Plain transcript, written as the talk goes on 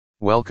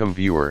Welcome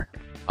viewer,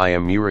 I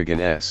am Murugan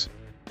S.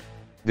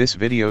 This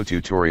video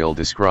tutorial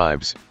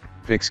describes,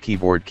 fix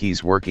keyboard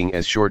keys working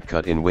as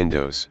shortcut in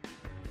Windows.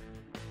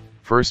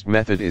 First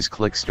method is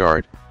click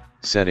Start,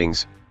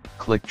 Settings,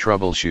 click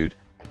Troubleshoot,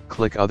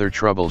 click Other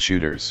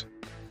Troubleshooters.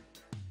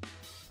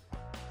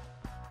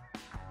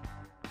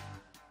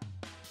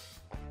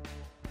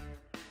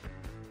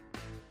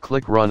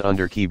 Click Run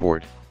under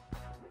Keyboard.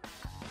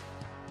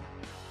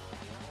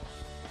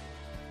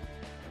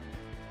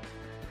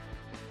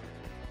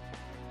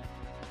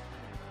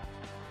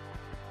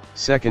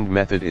 Second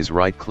method is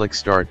right-click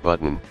Start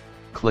button,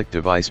 click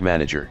Device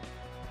Manager.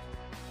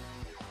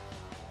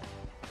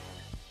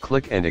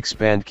 Click and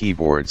expand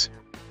keyboards,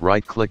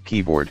 right-click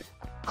Keyboard,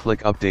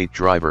 click Update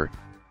Driver,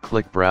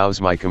 click Browse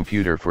My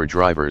Computer for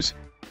drivers,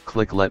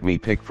 click Let me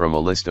pick from a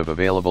list of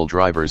available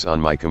drivers on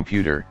my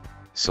computer,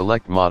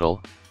 select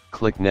Model,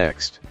 click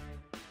Next.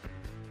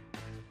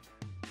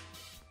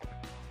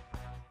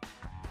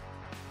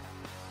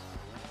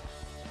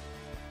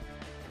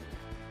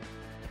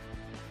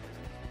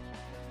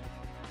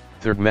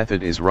 Third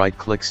method is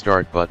right-click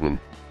Start button,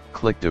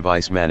 click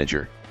Device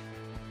Manager.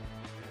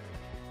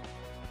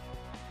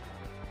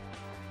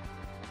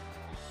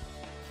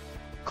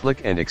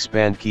 Click and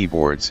expand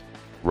keyboards,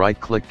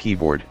 right-click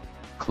Keyboard,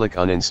 click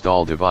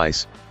Uninstall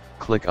Device,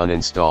 click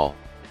Uninstall.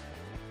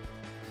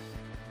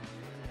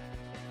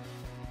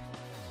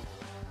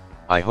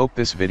 I hope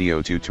this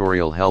video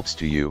tutorial helps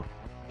to you.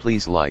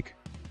 Please like,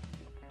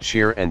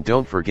 share and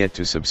don't forget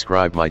to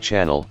subscribe my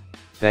channel.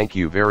 Thank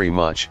you very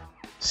much.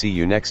 See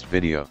you next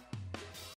video.